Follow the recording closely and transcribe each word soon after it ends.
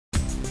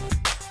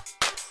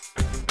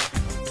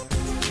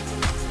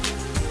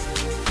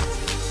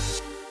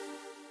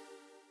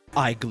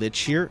I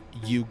glitch here,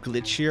 you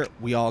glitch here,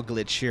 we all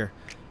glitch here.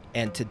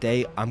 And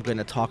today I'm going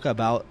to talk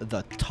about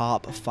the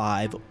top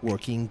 5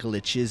 working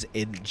glitches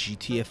in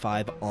GTA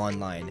 5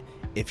 Online.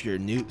 If you're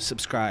new,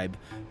 subscribe.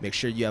 Make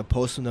sure you have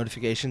post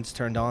notifications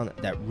turned on.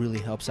 That really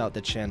helps out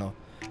the channel.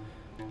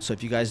 So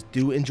if you guys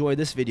do enjoy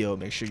this video,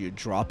 make sure you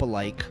drop a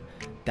like.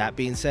 That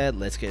being said,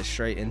 let's get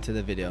straight into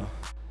the video.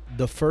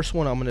 The first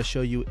one I'm going to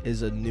show you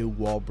is a new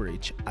wall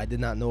breach. I did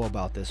not know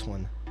about this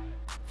one.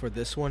 For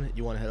this one,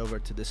 you want to head over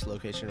to this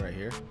location right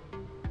here.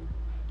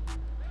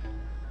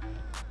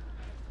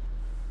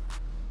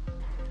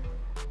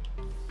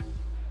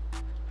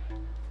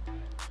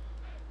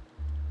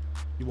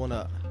 You want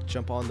to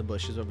jump on the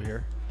bushes over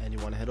here, and you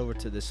want to head over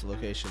to this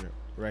location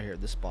right here,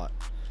 this spot.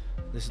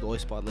 This is the only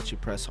spot that lets you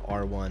press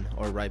R1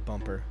 or right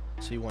bumper.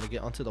 So you want to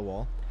get onto the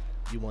wall.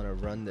 You want to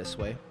run this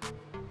way,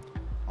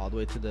 all the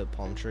way to the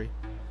palm tree.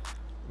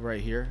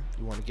 Right here,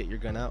 you want to get your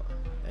gun out,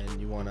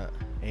 and you want to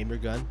aim your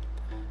gun.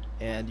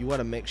 And you want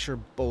to make sure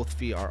both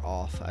feet are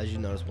off. As you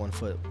notice, one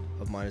foot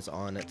of mine is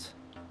on it.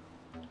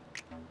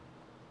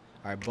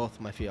 Alright, both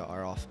my feet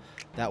are off.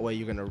 That way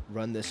you're going to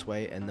run this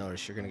way, and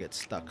notice you're going to get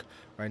stuck.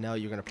 Right now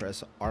you're going to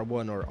press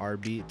R1 or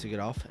RB to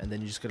get off, and then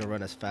you're just going to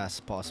run as fast as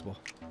possible.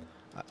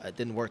 It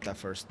didn't work that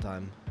first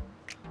time.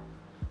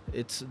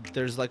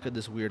 There's like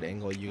this weird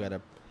angle you got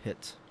to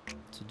hit.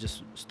 So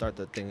just start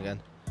that thing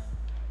again.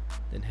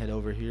 Then head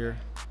over here.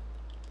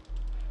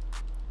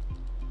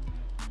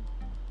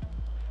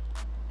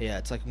 Yeah,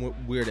 it's like a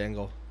weird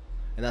angle.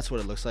 And that's what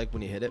it looks like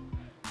when you hit it.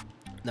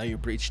 Now you're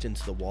breached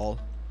into the wall.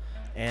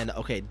 And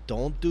okay,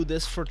 don't do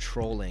this for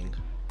trolling,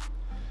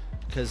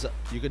 because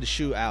you could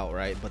shoot out,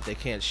 right? But they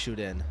can't shoot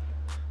in.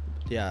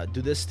 Yeah,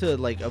 do this to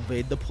like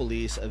evade the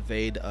police,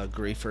 evade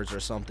griefers or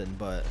something.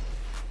 But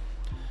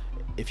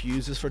if you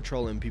use this for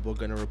trolling, people are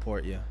gonna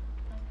report you.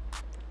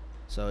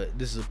 So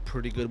this is a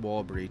pretty good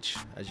wall breach.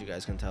 As you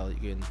guys can tell, you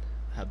can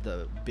have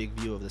the big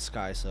view of the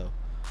sky. So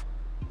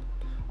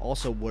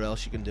also, what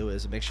else you can do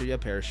is make sure you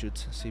have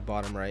parachutes. See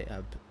bottom right, I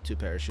have 2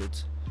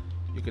 parachutes.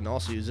 You can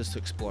also use this to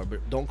explore,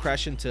 but don't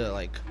crash into,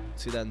 like,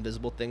 see that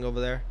invisible thing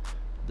over there,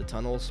 the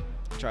tunnels.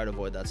 Try to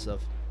avoid that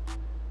stuff.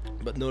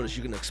 But notice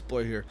you can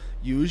explore here.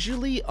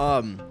 Usually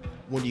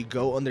when you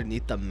go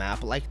underneath the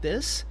map like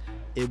this,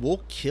 it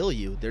will kill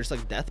you. There's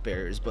like death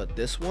barriers, but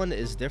this one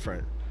is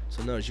different.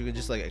 So notice you can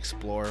just like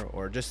explore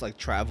or just like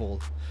travel.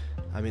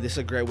 I mean, this is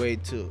a great way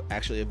to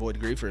actually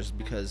avoid griefers,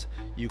 because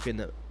you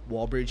can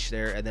wall breach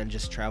there and then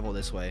just travel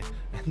this way,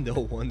 and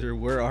they'll wonder,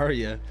 where are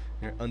you?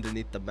 You're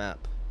underneath the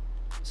map.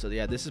 So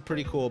yeah, this is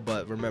pretty cool,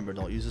 but remember,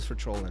 don't use this for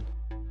trolling.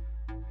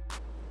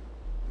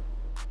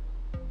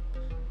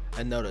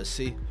 And notice,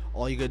 see,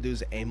 all you gotta do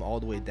is aim all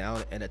the way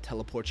down, and it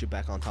teleports you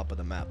back on top of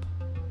the map.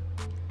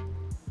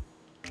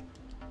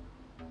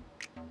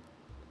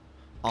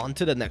 On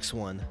to the next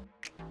one.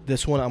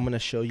 This one I'm gonna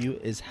show you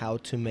is how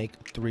to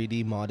make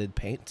 3D modded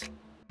paint.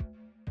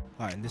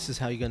 Alright, and this is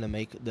how you're gonna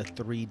make the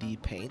 3D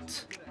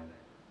paint.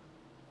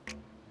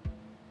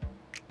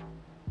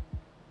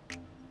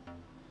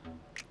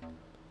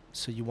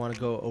 So you want to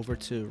go over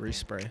to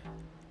respray,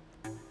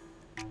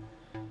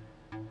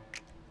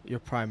 your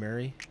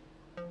primary.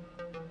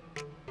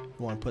 You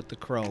want to put the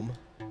chrome.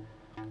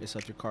 Okay, so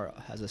if your car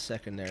has a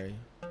secondary,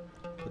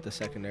 put the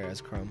secondary as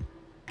chrome.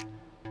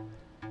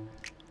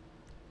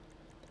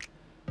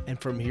 And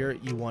from here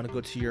you want to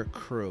go to your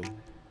crew.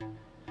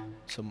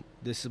 So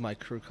this is my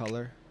crew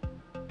color.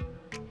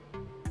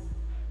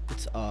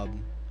 It's a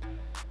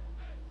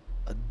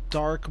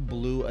dark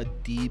blue, a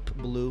deep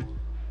blue.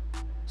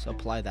 So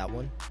apply that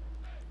one.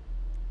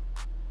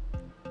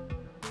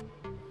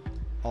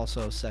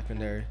 Also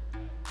secondary.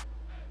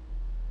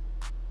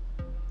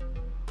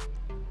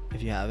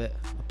 If you have it,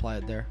 apply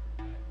it there.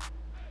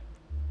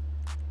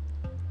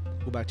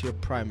 Go back to your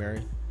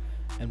primary,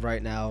 and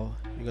right now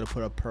you're gonna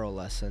put a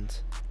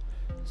pearlescent,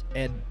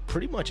 and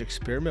pretty much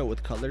experiment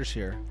with colors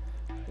here.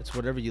 It's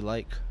whatever you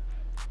like.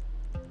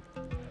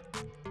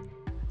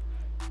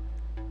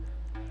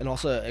 And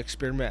also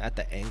experiment at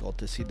the angle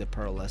to see the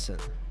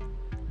pearlescent.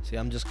 See,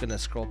 I'm just gonna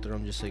scroll through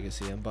them just so you can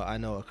see them, but I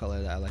know a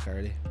color that I like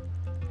already.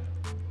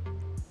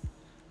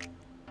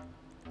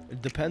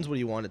 It depends what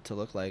you want it to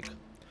look like,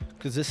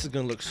 because this is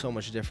gonna look so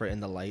much different in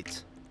the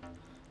light.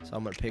 So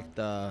I'm gonna pick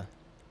the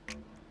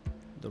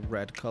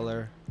red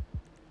color.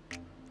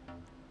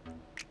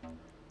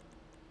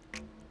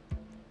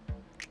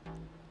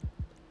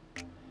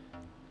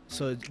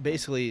 So it's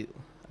basically,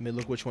 I mean,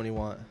 look which one you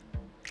want.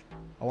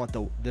 I want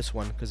this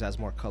one because it has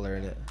more color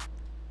in it.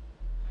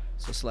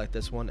 So select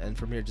this one, and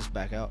from here just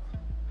back out.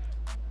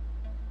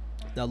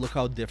 Now look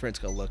how different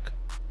it's gonna look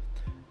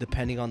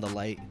depending on the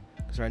light,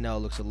 because right now it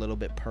looks a little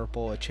bit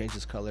purple. It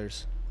changes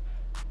colors.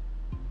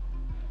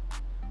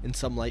 In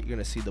some light you're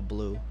gonna see the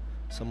blue,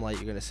 some light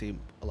you're gonna see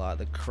a lot of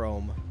the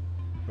chrome.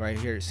 Right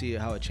here, see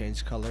how it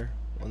changed color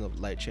when the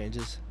light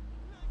changes?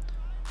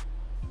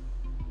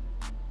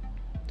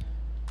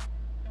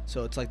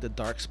 So it's like the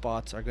dark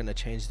spots are gonna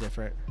change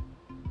different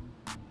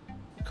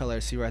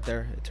color. See right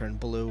there, it turned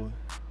blue.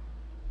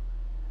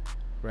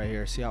 Right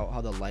here, see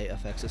how the light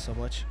affects it so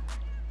much?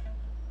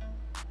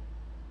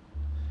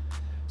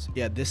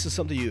 Yeah, this is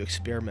something you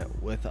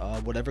experiment with.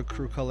 Whatever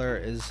crew color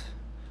is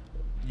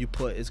you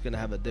put is gonna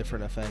have a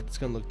different effect. It's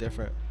gonna look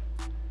different.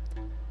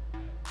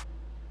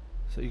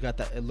 So you got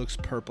that, it looks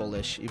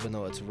purplish even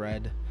though it's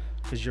red,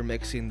 because you're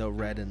mixing the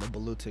red and the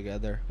blue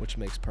together, which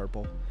makes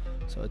purple.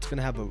 So it's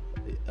gonna have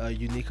a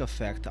unique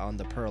effect on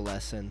the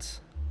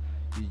pearlescence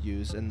you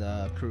use in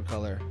the crew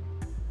color.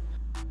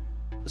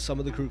 Some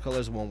of the crew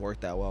colors won't work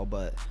that well,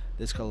 but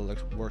this color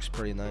works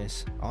pretty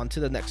nice. On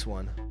to the next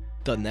one.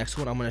 The next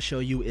one I'm gonna show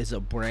you is a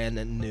brand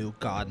new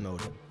God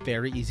mode.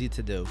 Very easy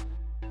to do.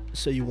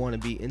 So you want to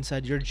be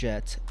inside your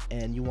jet,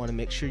 and you want to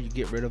make sure you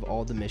get rid of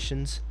all the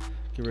missions.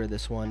 Get rid of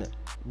this one.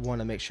 You want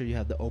to make sure you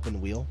have the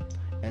open wheel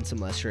and some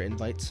lesser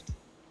invites.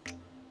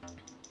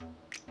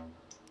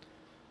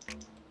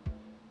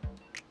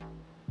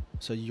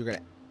 So you're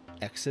gonna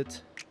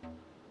exit.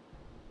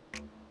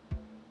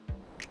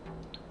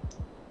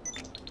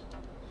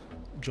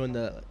 Join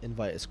the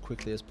invite as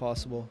quickly as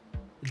possible.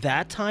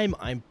 That time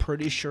I'm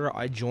pretty sure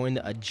I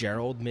joined a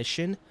Gerald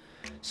mission.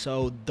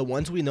 So the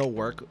ones we know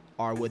work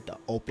are with the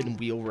open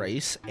wheel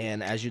race,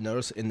 and as you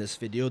notice in this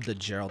video, the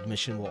Gerald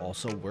mission will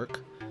also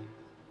work.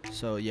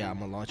 So yeah, I'm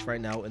gonna launch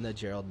right now in the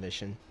Gerald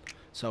mission.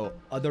 So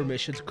other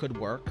missions could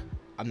work.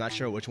 I'm not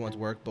sure which ones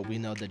work, but we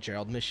know the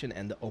Gerald mission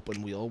and the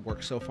open wheel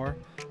work so far.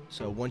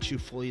 So once you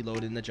fully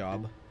load in the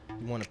job,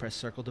 you want to press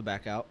circle to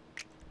back out.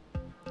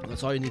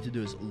 That's all you need to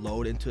do is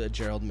load into a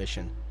Gerald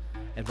mission.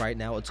 And right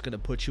now it's going to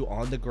put you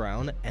on the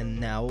ground, and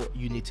now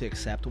you need to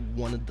accept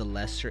one of the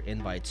lesser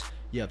invites.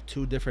 You have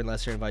 2 different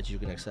lesser invites you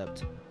can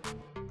accept.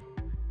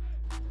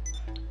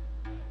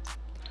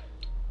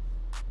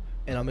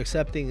 And I'm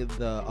accepting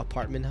the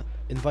apartment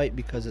invite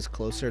because it's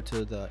closer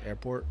to the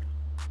airport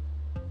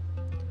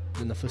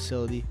than the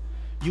facility.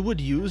 You would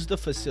use the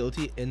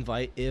facility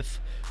invite if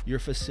your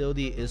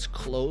facility is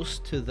close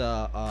to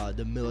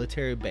the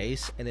military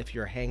base, and if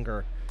your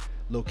hangar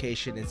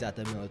location is at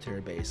the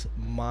military base.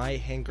 My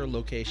hangar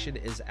location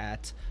is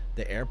at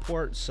the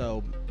airport,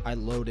 so I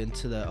load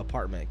into the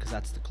apartment because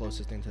that's the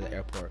closest thing to the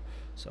airport.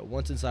 So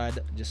once inside,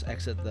 just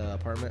exit the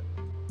apartment.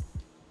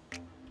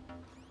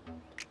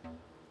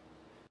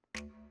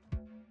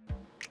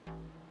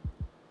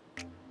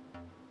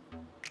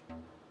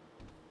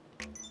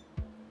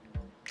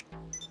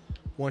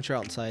 Once you're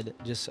outside,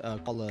 just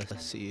call the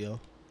CEO,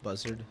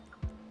 Buzzard.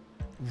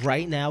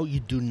 Right now, you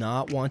do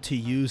not want to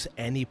use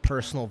any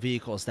personal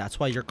vehicles. That's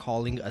why you're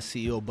calling a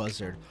CEO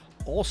Buzzard.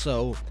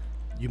 Also,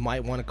 you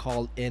might want to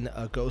call in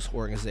a ghost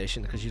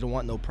organization because you don't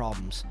want no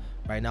problems.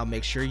 Right now,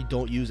 make sure you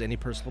don't use any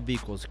personal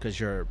vehicles because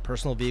your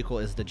personal vehicle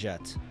is the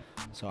jet.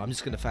 So I'm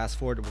just going to fast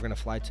forward. We're going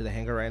to fly to the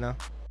hangar right now.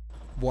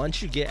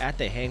 Once you get at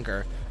the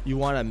hangar, you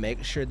want to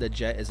make sure the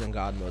jet is in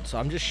God mode. So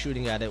I'm just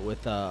shooting at it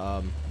with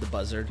the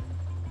Buzzard.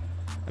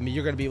 I mean,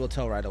 you're going to be able to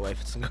tell right away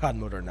if it's in God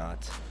mode or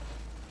not.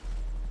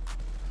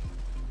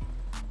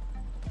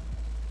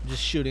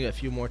 Just shooting a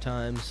few more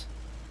times.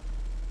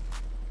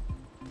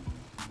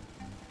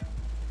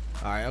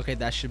 Alright, okay,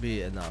 that should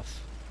be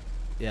enough.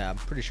 Yeah, I'm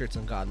pretty sure it's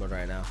in God mode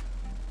right now.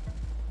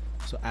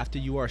 So after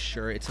you are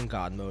sure it's in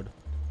God mode,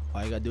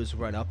 all you gotta do is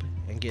run up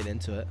and get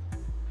into it.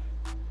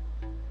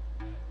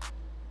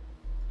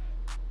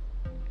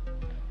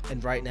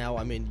 And right now,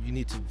 I mean, you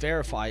need to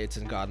verify it's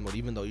in God mode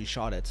even though you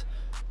shot it.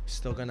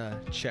 Still gonna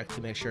check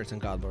to make sure it's in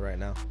God mode right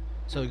now.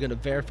 So you're gonna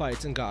verify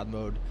it's in God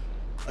mode.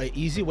 An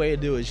easy way to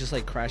do it is just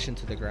like crash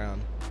into the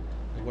ground,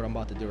 like what I'm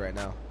about to do right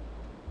now.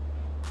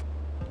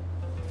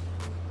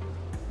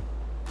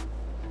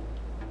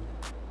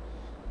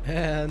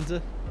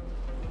 And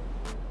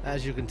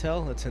as you can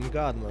tell, it's in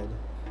God mode.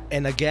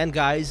 And again,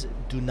 guys,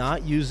 do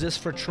not use this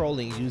for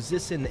trolling. Use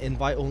this in the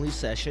invite only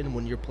session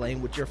when you're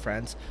playing with your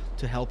friends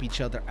to help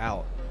each other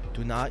out.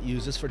 Do not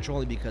use this for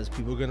trolling because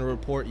people are going to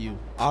report you.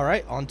 All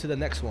right, on to the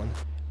next one.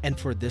 And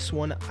for this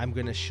one, I'm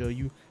going to show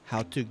you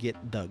how to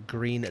get the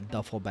green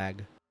duffel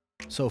bag.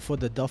 So for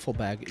the duffel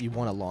bag, you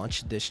want to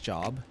launch this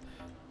job.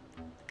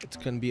 It's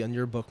going to be on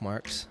your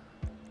bookmarks.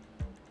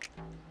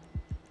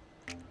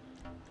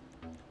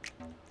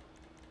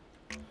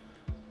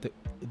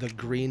 The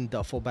green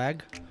duffel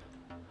bag.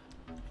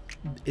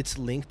 It's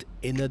linked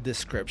in the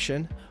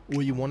description.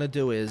 What you want to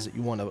do is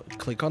you want to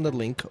click on the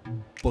link,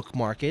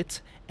 bookmark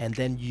it, and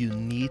then you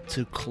need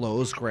to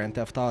close Grand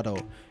Theft Auto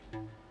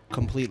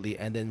completely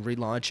and then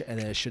relaunch, and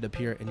then it should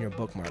appear in your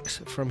bookmarks.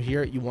 From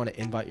here, you want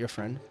to invite your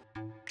friend.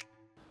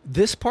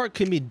 This part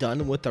can be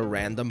done with a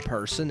random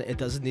person. It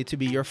doesn't need to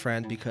be your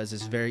friend because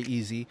it's very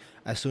easy.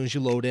 As soon as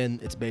you load in,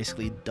 it's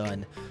basically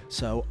done.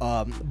 So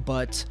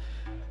but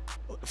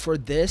for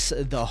this,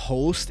 the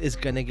host is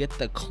gonna get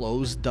the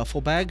closed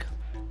duffel bag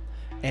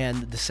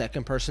and the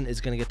second person is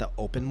gonna get the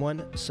open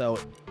one. So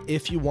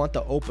if you want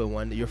the open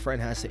one, your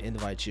friend has to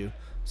invite you.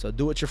 So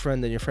do it your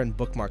friend, then your friend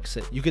bookmarks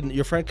it.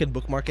 Your friend can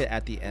bookmark it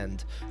at the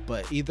end,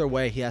 but either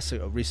way he has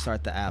to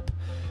restart the app.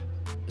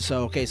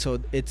 So okay, so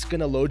it's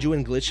gonna load you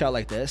in glitch out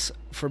like this.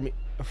 For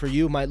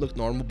you, it might look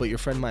normal, but your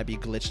friend might be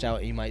glitched out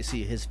and you might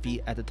see his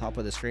feet at the top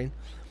of the screen.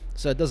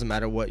 So it doesn't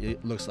matter what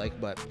it looks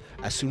like, but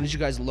as soon as you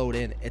guys load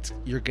in,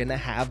 you're gonna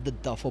have the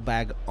duffel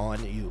bag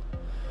on you.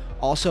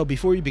 Also,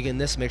 before you begin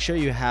this, make sure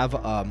you have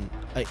an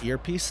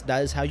earpiece.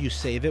 That is how you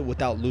save it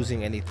without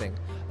losing anything.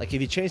 Like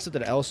if you change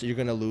something else, you're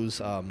gonna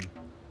lose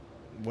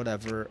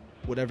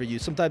whatever you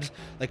sometimes,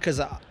 like, because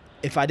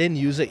if I didn't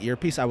use an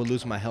earpiece, I would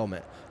lose my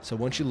helmet. So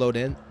once you load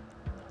in,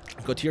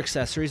 go to your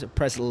accessories,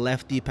 press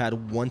left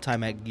D-pad one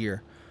time at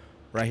gear.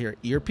 Right here,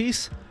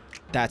 earpiece.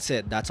 That's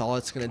it. That's all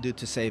it's gonna do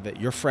to save it.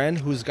 Your friend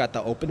who's got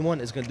the open one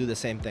is gonna do the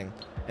same thing.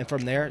 And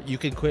from there, you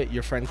can quit.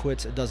 Your friend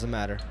quits. It doesn't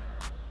matter.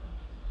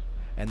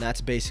 And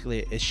that's basically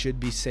it. It should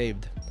be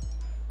saved.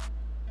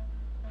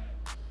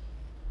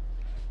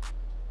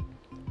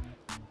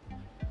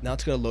 Now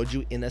it's gonna load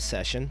you in a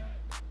session.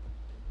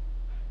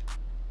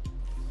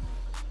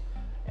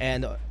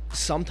 And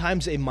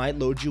sometimes it might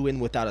load you in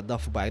without a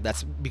duffel bag.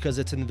 That's because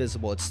it's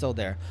invisible. It's still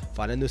there.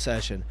 Find a new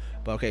session.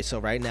 But okay, so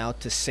right now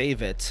to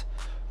save it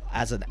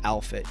as an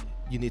outfit,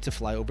 you need to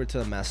fly over to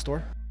the mask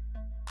store.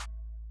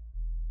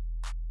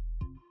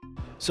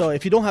 So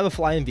if you don't have a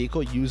flying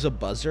vehicle, use a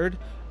buzzard.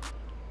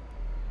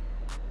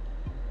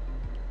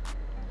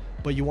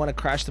 But you want to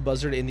crash the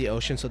buzzard in the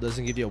ocean so it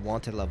doesn't give you a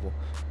wanted level.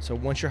 So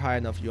once you're high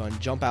enough, you want to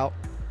jump out,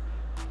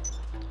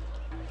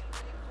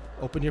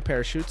 open your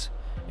parachutes,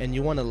 and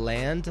you want to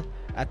land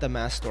at the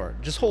mask store.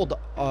 Just hold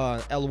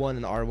L1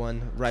 and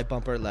R1, right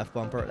bumper, left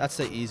bumper. That's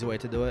the easy way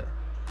to do it.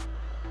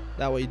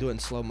 That way you do it in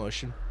slow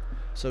motion.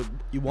 So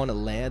you want to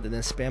land and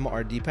then spam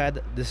R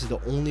D-pad. This is the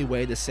only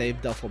way to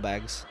save duffel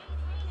bags.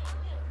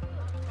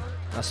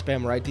 Now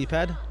spam right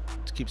D-pad.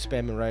 Just keep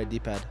spamming right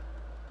D-pad.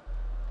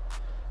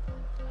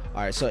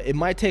 Alright, so it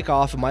might take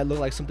off. It might look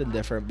like something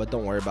different, but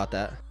don't worry about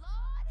that.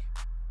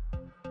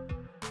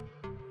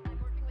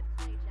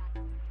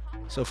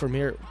 So from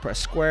here, press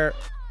square.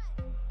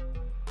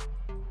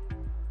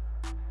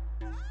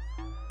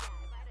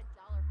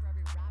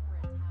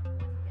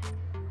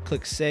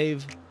 Click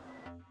save.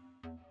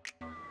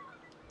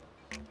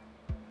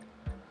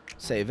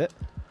 Save it.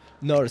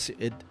 Notice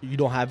it, you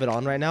don't have it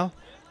on right now,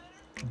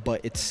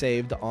 but it's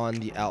saved on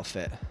the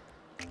outfit.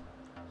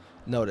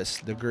 Notice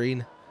the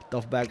green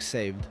duffel bag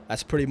saved.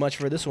 That's pretty much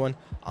for this one.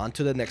 On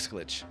to the next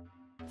glitch.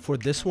 For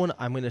this one,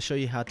 I'm going to show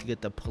you how to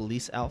get the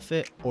police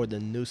outfit or the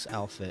noose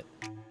outfit.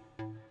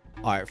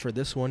 Alright, for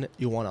this one,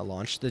 you want to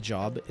launch the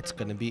job. It's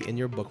going to be in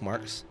your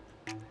bookmarks.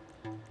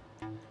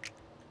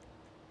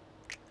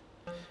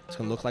 It's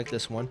going to look like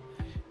this one.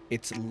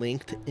 It's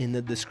linked in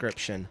the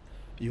description.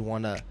 You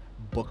want to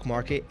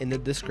bookmark it in the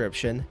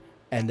description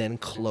and then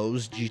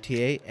close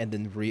GTA and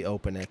then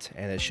reopen it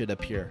and it should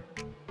appear.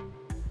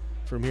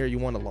 From here, you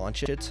want to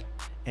launch it.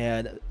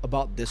 And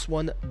about this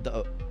one,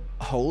 the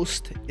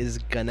host is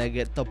gonna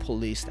get the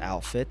police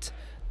outfit.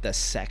 The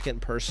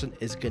second person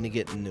is gonna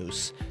get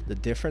noose. The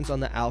difference on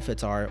the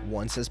outfits are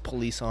one says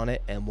police on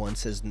it and one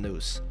says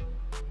noose.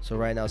 So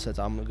right now, since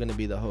I'm gonna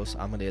be the host,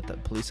 I'm gonna get the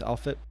police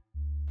outfit.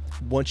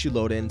 Once you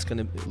load in, it's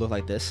gonna look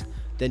like this.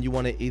 Then you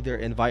want to either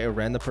invite a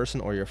random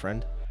person or your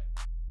friend.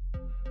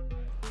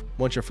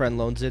 Once your friend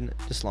loads in,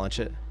 just launch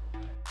it.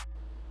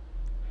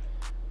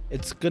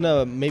 It's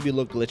gonna maybe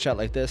look glitch out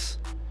like this.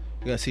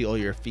 You're gonna see all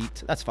your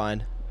feet. That's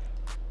fine.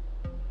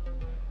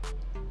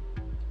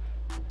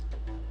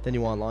 Then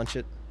you want to launch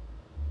it.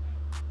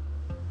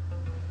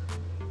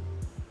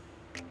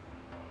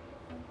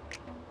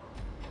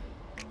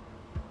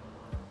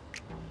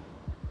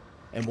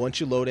 And once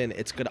you load in,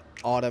 it's gonna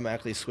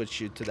automatically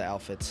switch you to the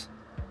outfits.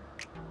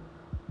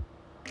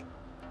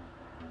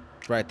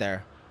 Right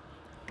there.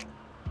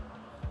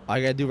 All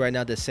you gotta do right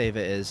now to save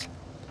it is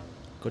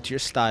go to your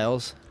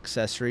styles,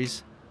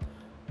 accessories,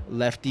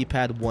 left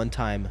D-pad one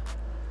time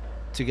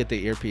to get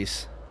the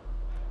earpiece.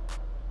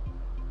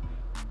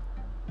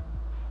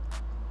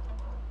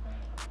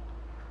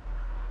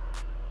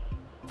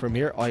 From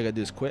here, all you gotta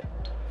do is quit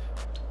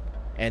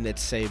and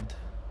it's saved.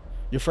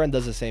 Your friend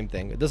does the same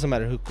thing. It doesn't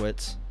matter who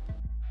quits.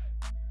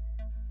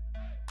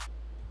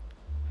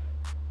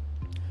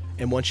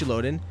 And once you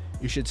load in,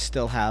 you should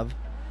still have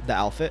the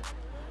outfit.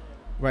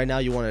 Right now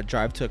you want to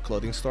drive to a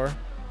clothing store,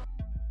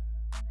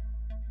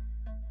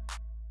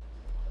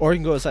 or you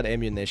can go inside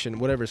ammunition,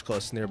 whatever's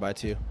close nearby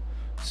to you.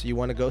 So you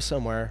want to go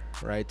somewhere,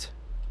 right?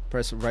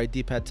 Press right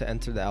D-pad to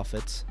enter the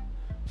outfits.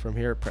 From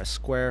here, press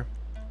square.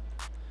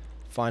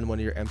 Find one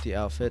of your empty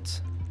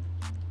outfits.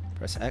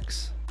 Press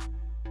X.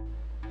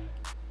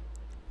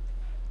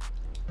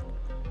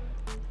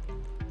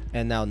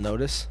 And now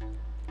notice.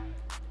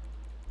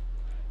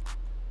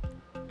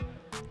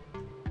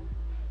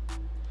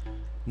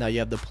 Now you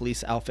have the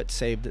police outfit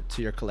saved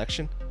to your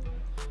collection.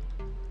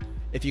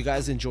 If you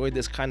guys enjoyed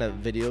this kind of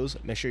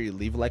videos, make sure you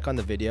leave a like on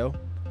the video.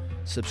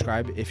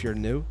 Subscribe if you're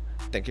new.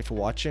 Thank you for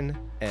watching,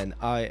 and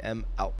I am out.